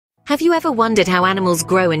Have you ever wondered how animals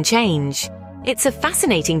grow and change? It's a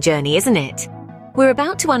fascinating journey, isn't it? We're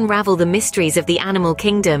about to unravel the mysteries of the animal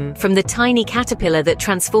kingdom, from the tiny caterpillar that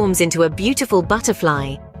transforms into a beautiful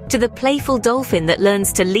butterfly, to the playful dolphin that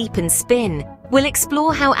learns to leap and spin. We'll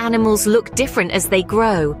explore how animals look different as they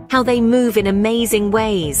grow, how they move in amazing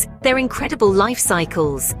ways, their incredible life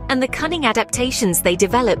cycles, and the cunning adaptations they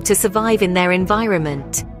develop to survive in their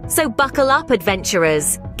environment. So buckle up,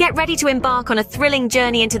 adventurers! Get ready to embark on a thrilling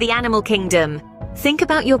journey into the animal kingdom. Think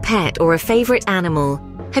about your pet or a favorite animal.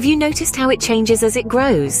 Have you noticed how it changes as it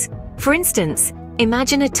grows? For instance,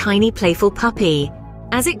 imagine a tiny playful puppy.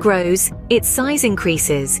 As it grows, its size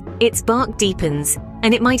increases, its bark deepens,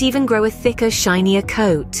 and it might even grow a thicker, shinier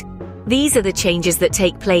coat. These are the changes that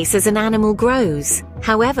take place as an animal grows.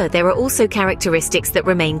 However, there are also characteristics that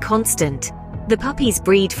remain constant. The puppy's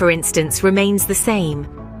breed, for instance, remains the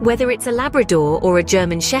same. Whether it's a Labrador or a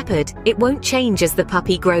German Shepherd, it won't change as the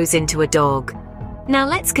puppy grows into a dog. Now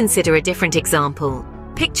let's consider a different example.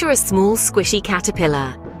 Picture a small, squishy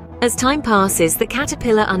caterpillar. As time passes, the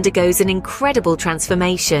caterpillar undergoes an incredible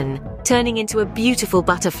transformation, turning into a beautiful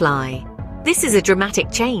butterfly. This is a dramatic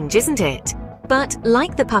change, isn't it? But,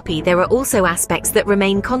 like the puppy, there are also aspects that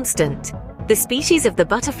remain constant. The species of the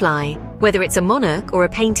butterfly, whether it's a monarch or a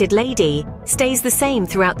painted lady, stays the same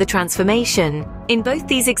throughout the transformation. In both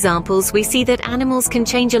these examples, we see that animals can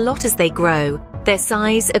change a lot as they grow. Their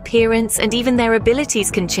size, appearance, and even their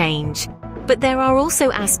abilities can change. But there are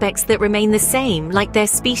also aspects that remain the same, like their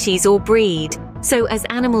species or breed. So as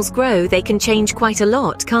animals grow, they can change quite a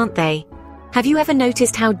lot, can't they? Have you ever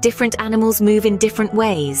noticed how different animals move in different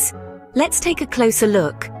ways? Let's take a closer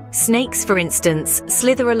look. Snakes, for instance,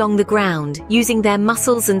 slither along the ground, using their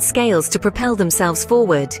muscles and scales to propel themselves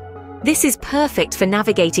forward. This is perfect for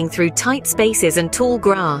navigating through tight spaces and tall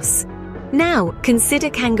grass. Now, consider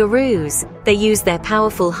kangaroos. They use their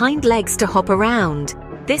powerful hind legs to hop around.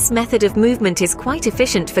 This method of movement is quite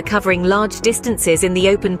efficient for covering large distances in the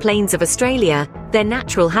open plains of Australia, their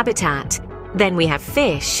natural habitat. Then we have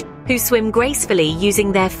fish, who swim gracefully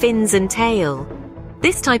using their fins and tail.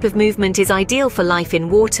 This type of movement is ideal for life in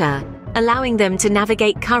water, allowing them to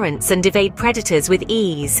navigate currents and evade predators with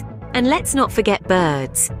ease. And let's not forget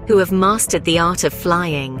birds, who have mastered the art of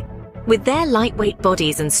flying. With their lightweight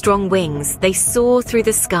bodies and strong wings, they soar through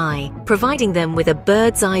the sky, providing them with a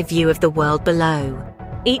bird's-eye view of the world below.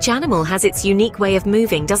 Each animal has its unique way of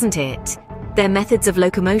moving, doesn't it? Their methods of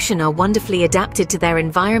locomotion are wonderfully adapted to their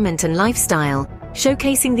environment and lifestyle,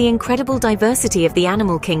 showcasing the incredible diversity of the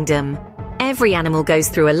animal kingdom. Every animal goes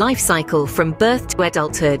through a life cycle from birth to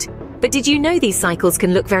adulthood. But did you know these cycles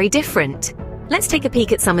can look very different? Let's take a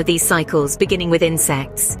peek at some of these cycles, beginning with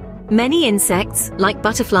insects. Many insects, like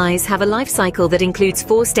butterflies, have a life cycle that includes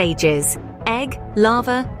 4 stages: egg,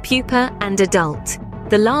 larva, pupa, and adult.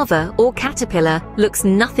 The larva, or caterpillar, looks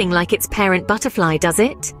nothing like its parent butterfly, does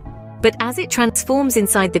it? But as it transforms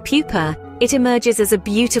inside the pupa, it emerges as a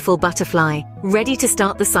beautiful butterfly, ready to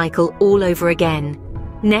start the cycle all over again.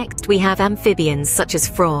 Next, we have amphibians such as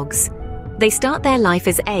frogs. They start their life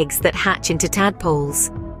as eggs that hatch into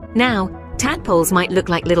tadpoles. Now, tadpoles might look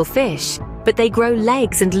like little fish, but they grow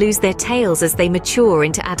legs and lose their tails as they mature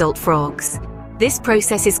into adult frogs. This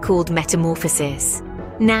process is called metamorphosis.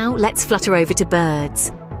 Now, let's flutter over to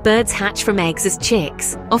birds. Birds hatch from eggs as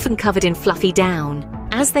chicks, often covered in fluffy down.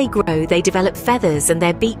 As they grow, they develop feathers and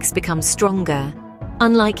their beaks become stronger.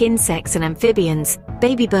 Unlike insects and amphibians,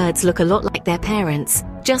 baby birds look a lot like their parents,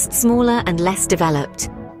 just smaller and less developed.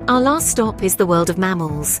 Our last stop is the world of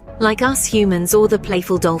mammals. Like us humans or the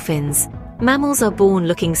playful dolphins, mammals are born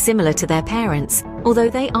looking similar to their parents, although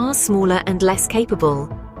they are smaller and less capable.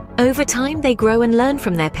 Over time, they grow and learn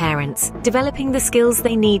from their parents, developing the skills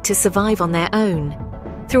they need to survive on their own.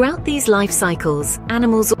 Throughout these life cycles,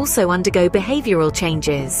 animals also undergo behavioral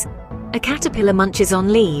changes. A caterpillar munches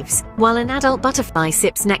on leaves, while an adult butterfly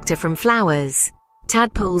sips nectar from flowers.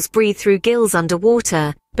 Tadpoles breathe through gills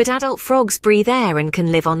underwater, but adult frogs breathe air and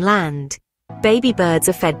can live on land. Baby birds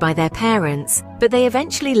are fed by their parents, but they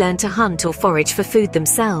eventually learn to hunt or forage for food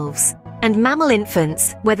themselves. And mammal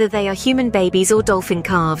infants, whether they are human babies or dolphin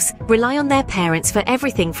calves, rely on their parents for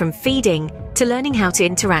everything from feeding to learning how to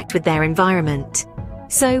interact with their environment.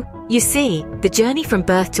 So, you see, the journey from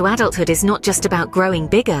birth to adulthood is not just about growing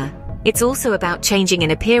bigger. It's also about changing in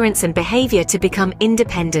appearance and behavior to become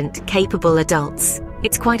independent, capable adults.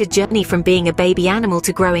 It's quite a journey from being a baby animal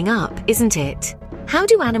to growing up, isn't it? How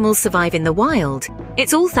do animals survive in the wild?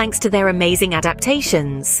 It's all thanks to their amazing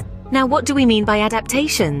adaptations. Now, what do we mean by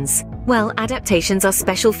adaptations? Well, adaptations are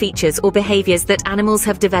special features or behaviors that animals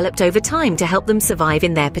have developed over time to help them survive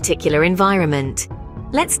in their particular environment.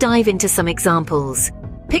 Let's dive into some examples.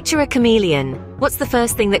 Picture a chameleon. What's the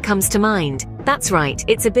first thing that comes to mind? That's right,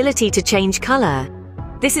 its ability to change color.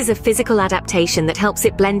 This is a physical adaptation that helps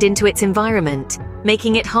it blend into its environment,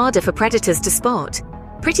 making it harder for predators to spot.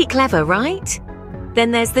 Pretty clever, right? Then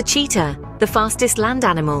there's the cheetah, the fastest land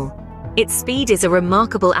animal. Its speed is a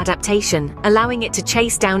remarkable adaptation, allowing it to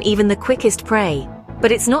chase down even the quickest prey.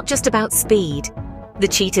 But it's not just about speed. The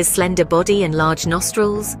cheetah's slender body and large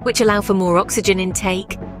nostrils, which allow for more oxygen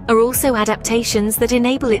intake, are also adaptations that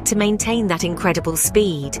enable it to maintain that incredible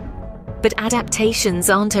speed. But adaptations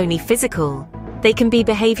aren't only physical, they can be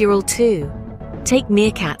behavioral too. Take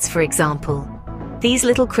meerkats, for example. These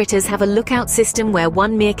little critters have a lookout system where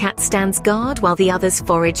one meerkat stands guard while the others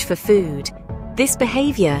forage for food. This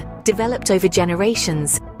behavior, developed over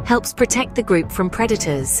generations, helps protect the group from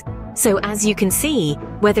predators. So as you can see,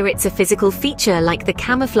 whether it's a physical feature like the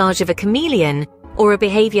camouflage of a chameleon, or a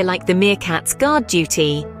behavior like the meerkat's guard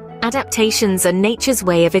duty, adaptations are nature's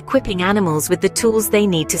way of equipping animals with the tools they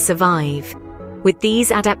need to survive. With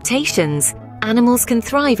these adaptations, animals can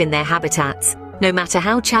thrive in their habitats, no matter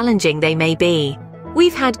how challenging they may be.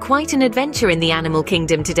 We've had quite an adventure in the animal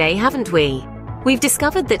kingdom today, haven't we? We've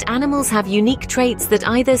discovered that animals have unique traits that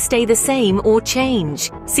either stay the same or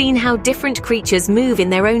change, seen how different creatures move in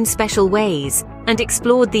their own special ways, and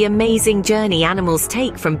explored the amazing journey animals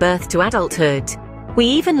take from birth to adulthood. We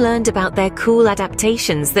even learned about their cool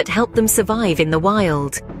adaptations that help them survive in the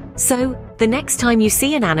wild. So, the next time you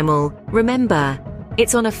see an animal, remember,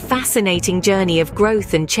 it's on a fascinating journey of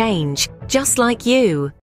growth and change, just like you.